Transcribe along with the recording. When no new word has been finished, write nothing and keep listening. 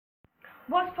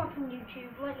What's popping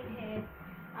YouTube? Legend here,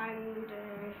 and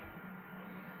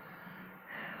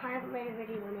I haven't made a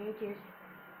video in ages.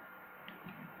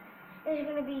 It's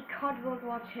going to be COD World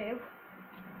War II.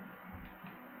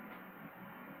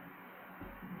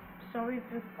 Sorry if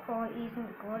the quality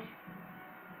isn't good.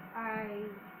 I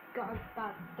gotta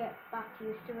get back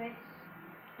used to this.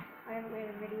 I haven't made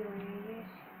a video in ages.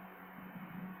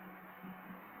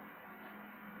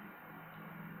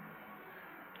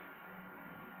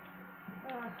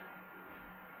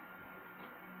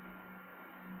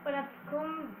 But I've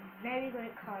become very good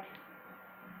at COD.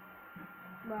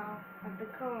 Well, I've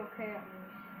become okay at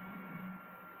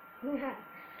least.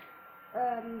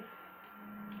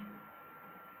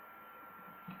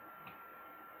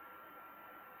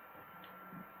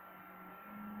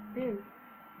 Boom.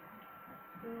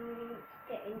 Let's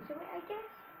get into it, I guess.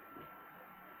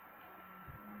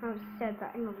 I've said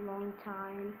that in a long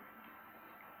time.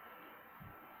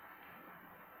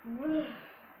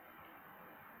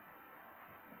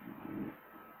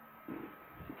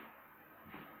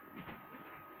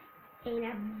 In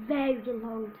a very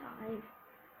long time.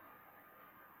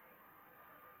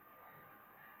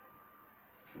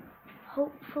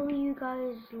 Hopefully you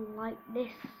guys like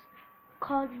this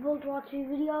COD World War II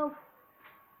video.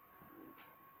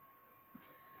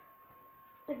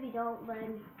 If you don't,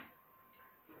 then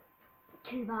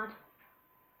too bad.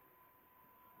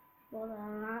 Well then,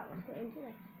 alright, let's get into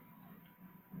this.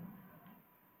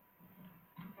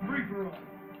 Free for all.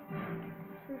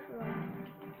 Free for all.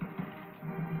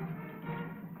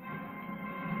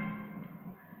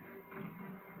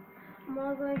 I'm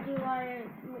only going to do like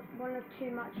 1 or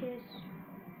 2 matches.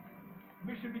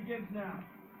 Mission begins now.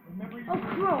 Remember your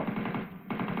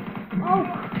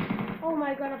Oh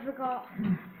my god, I forgot.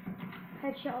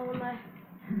 Headshot only.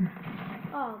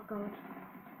 Oh god.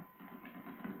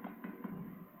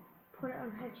 Put it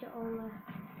on headshot only.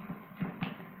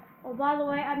 Oh, by the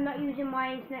way, I'm not using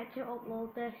my internet to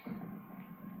upload this.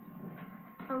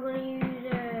 I'm gonna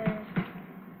use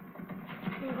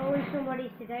I'm going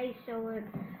somebody today, so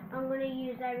I'm gonna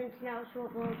use their internet to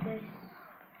upload this.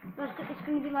 It's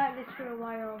gonna be like this for a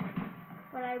while,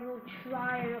 but I will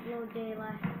try and upload daily.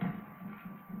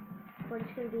 But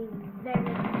it's gonna be very,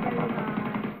 very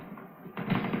hard.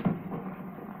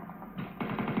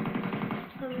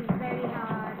 It's gonna be very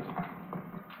hard.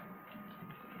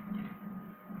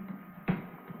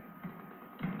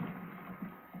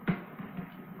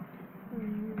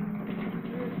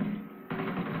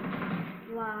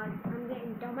 Wow, I'm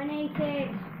getting dominated.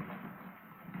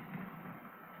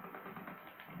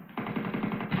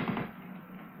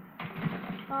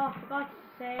 Oh, for God's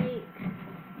sake.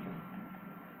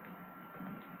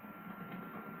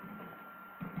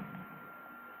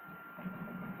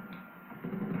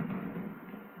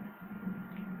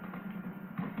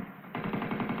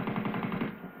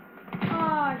 Oh,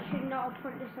 I should not have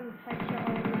put this on headshot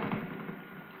only.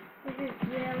 This is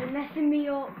really messing me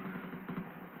up.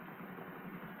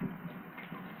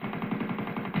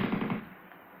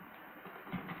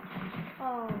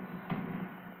 Oh.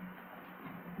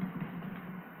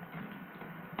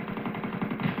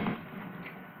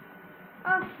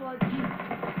 Oh, fudge.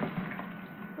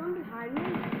 From behind me.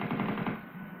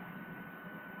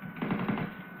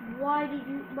 Why did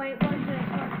you... Wait, what's this?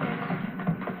 What's this?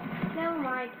 Never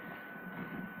mind.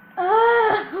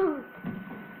 Oh!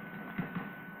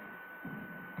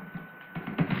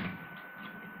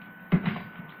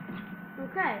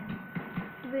 Okay.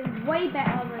 It's way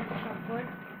better than the shotgun.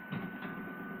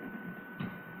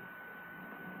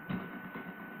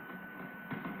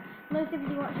 Most of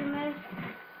you watching this.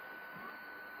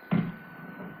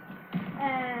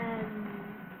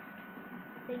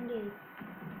 Thingy.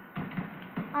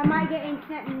 I might get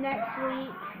internet next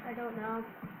week. I don't know.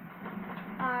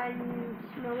 And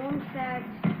my mum said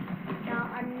that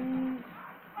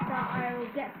I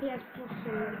will get PS Plus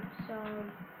soon. So,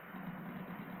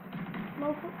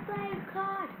 multiplayer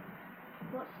card.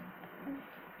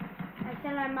 I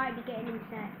said I might be getting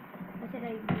internet. I said I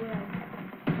will.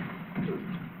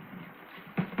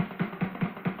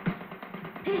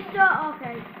 Pistol.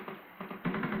 Okay.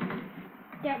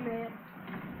 Get me.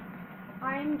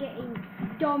 I'm getting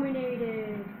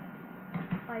dominated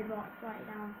by bots right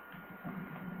now.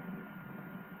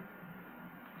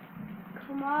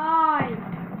 Come on!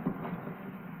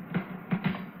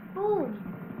 Boom!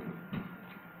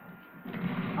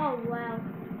 Oh well.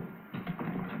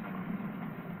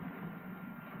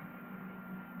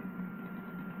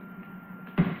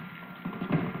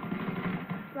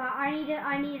 Right,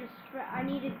 I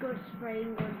need a good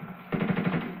spraying gun.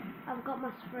 I've got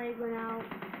my spray gun out.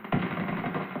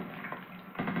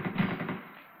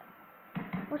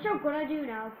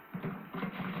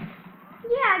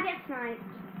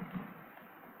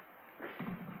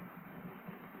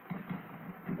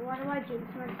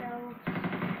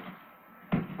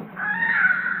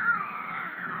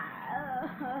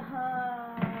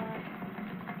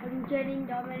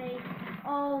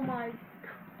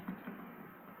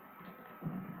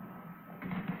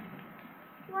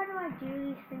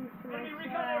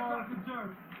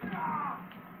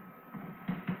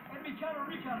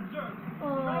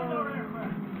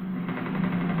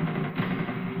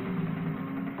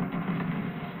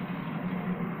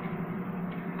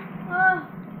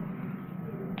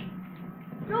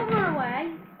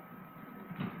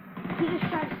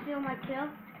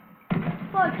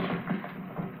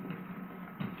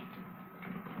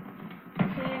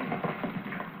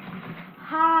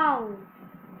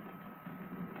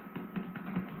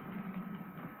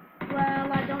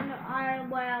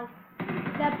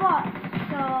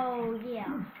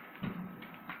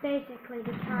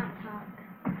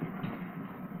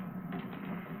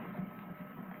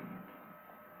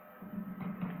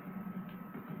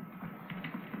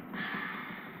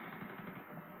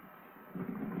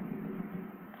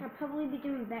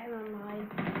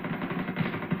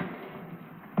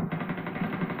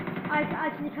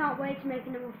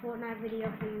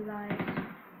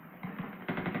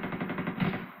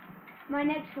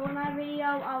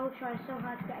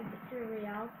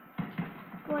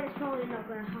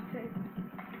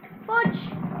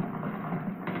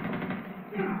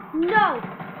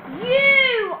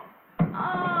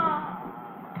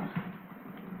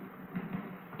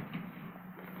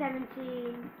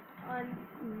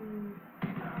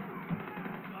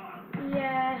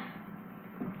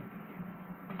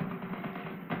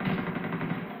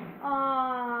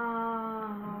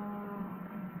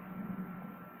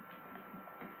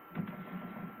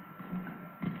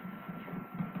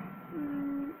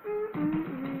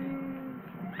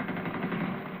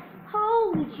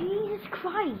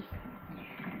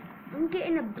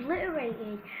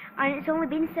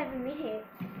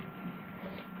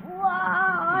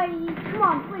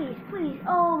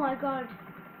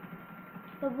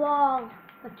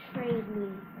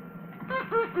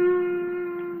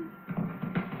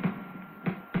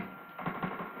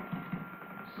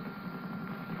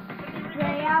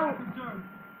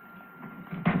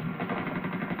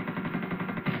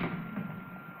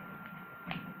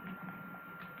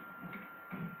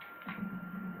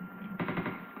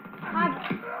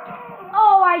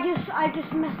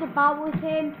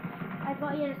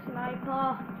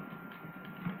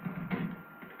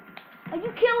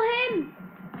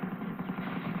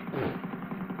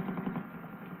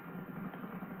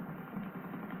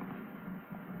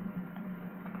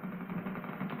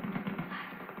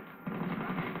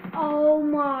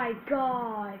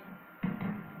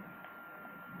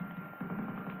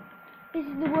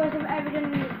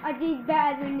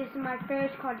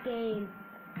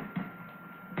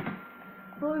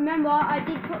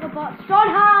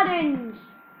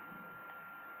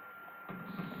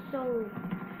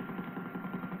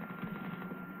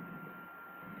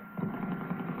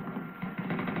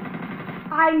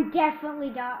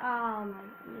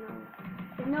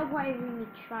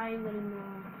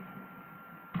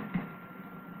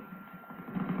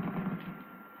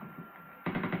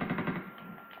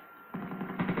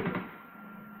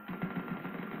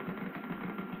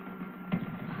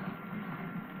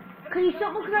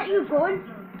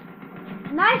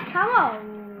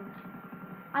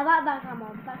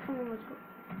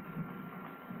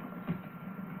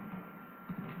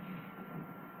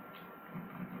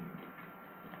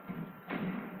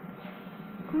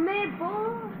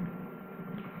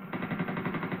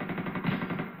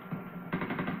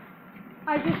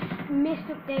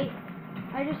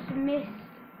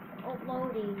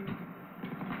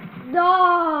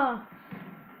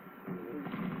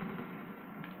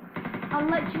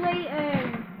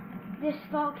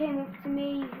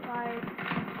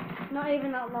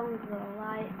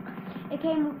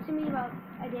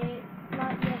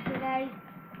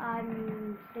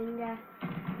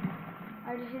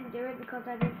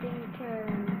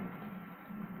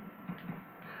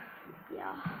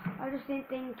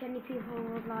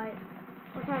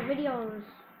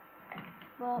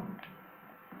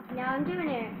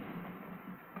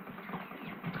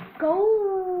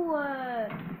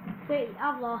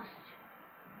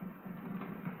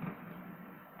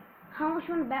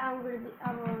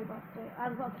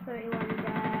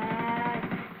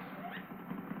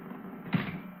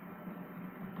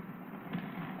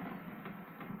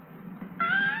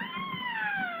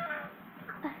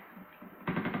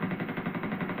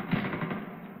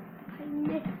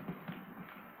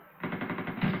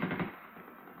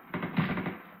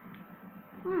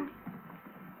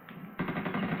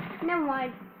 Never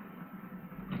mind.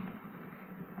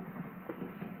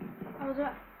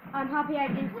 I'm happy I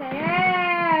didn't say it.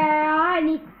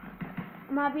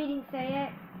 I'm happy I didn't say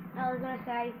it. I was gonna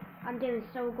say I'm doing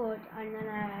so good, and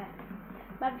then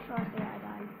but before I say it, I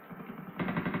died.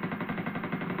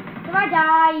 If I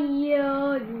die,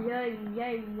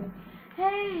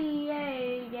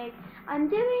 hey, I'm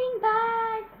doing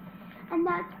bad, and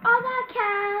that's all I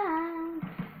can.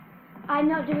 I'm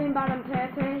not doing bad on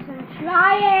purpose. I'm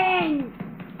trying.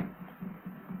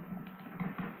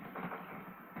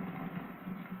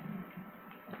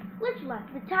 Literally,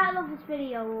 the title of this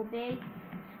video will be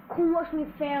 "Come watch me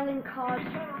fail in cards,"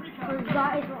 because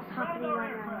that is what's happening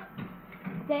right now.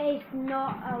 There is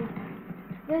not a...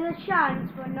 There's a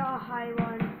chance, but not a high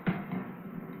one.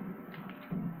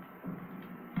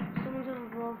 Someone's up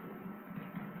above.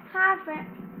 Hi, friend.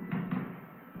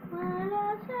 When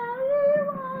I tell you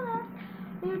all that,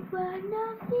 it's when I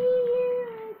see you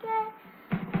again.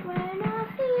 When I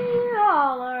see you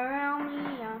all around me.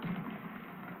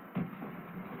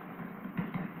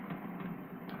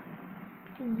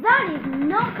 That is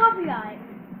not copyright.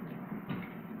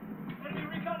 Enemy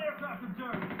recon aircraft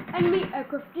observed. Enemy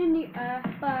aircraft in the air.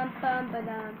 Bum bum ba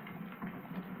dum.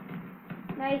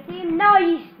 Now you see him. No,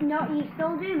 you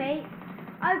still do, mate.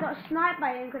 I got sniped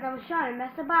by him because I was trying to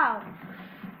mess about.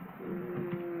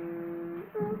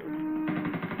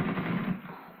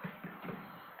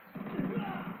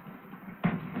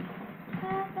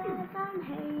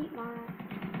 Hate my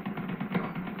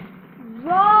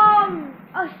wrong.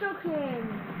 I struck him.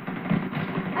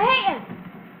 I hate him.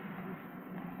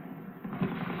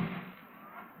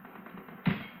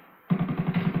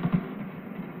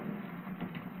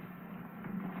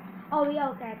 Oh, yeah,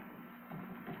 okay.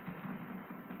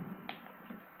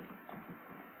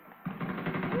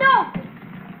 No!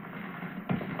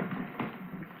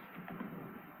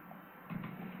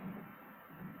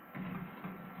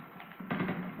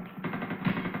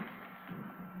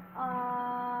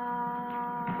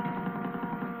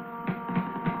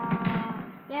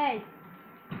 Yay.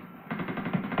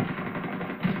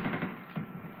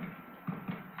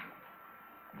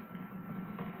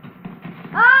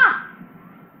 Ah!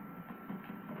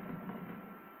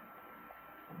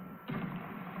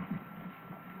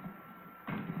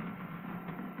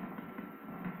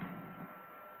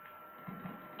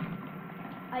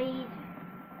 I need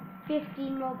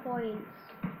 15 more points.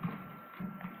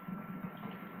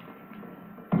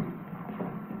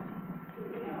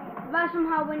 If I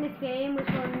somehow win this game, which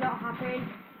will not happen,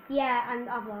 yeah, and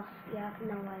I've lost. Yeah,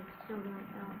 no way. No way.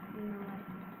 No way.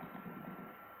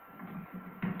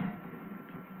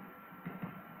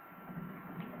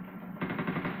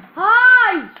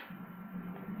 Hi!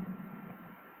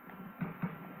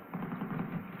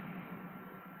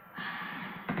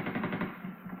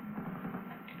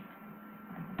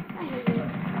 I hate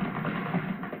it.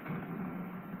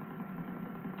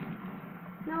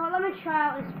 No, let me try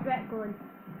out this Brett gun.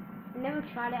 I never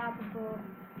tried it out before.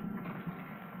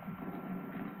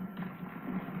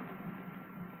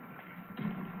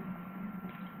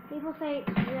 People say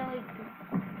it's really good.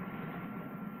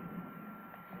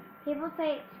 People say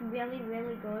it's really,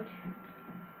 really good.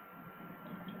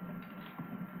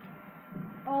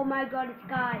 Oh my god, it's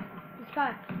guy. This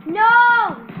guy.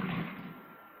 No!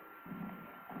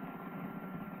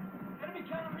 Enemy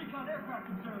counter recon aircraft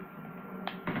observed.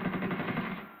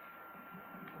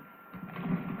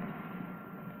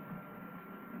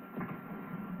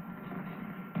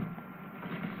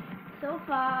 So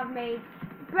far, I've made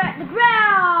Brett the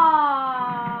ground.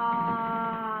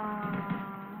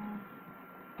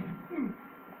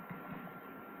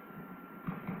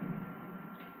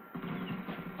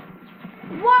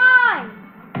 Why?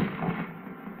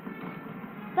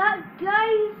 That guy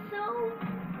is so...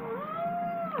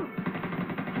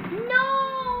 No!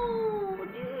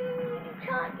 Dude, you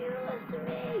can't do this to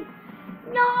me.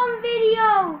 Not on video.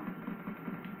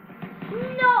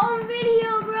 Not on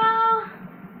video, bro.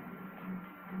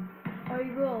 I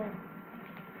will.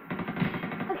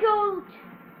 I killed.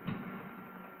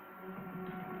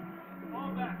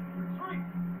 Fall back. Retreat.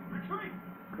 Retreat.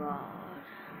 God.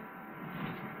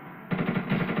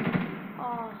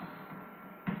 Oh.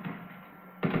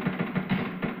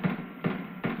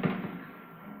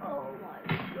 Oh my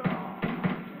god,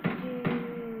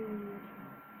 dude.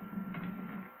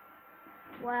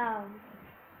 Wow.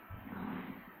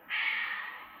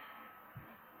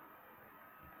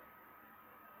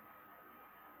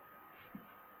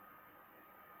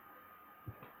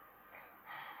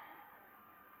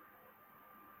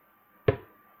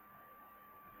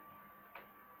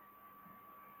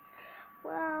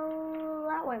 Well,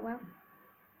 that went well.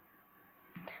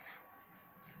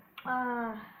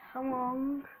 How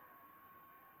long?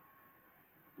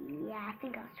 Yeah, I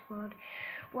think that's good.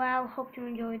 Well, hope you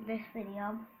enjoyed this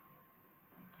video.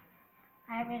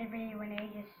 I haven't made a video in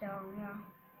ages, so yeah.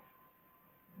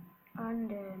 And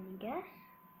guess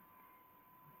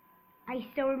I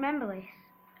still remember this.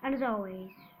 And as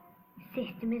always,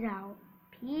 system is out.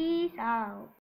 Peace out.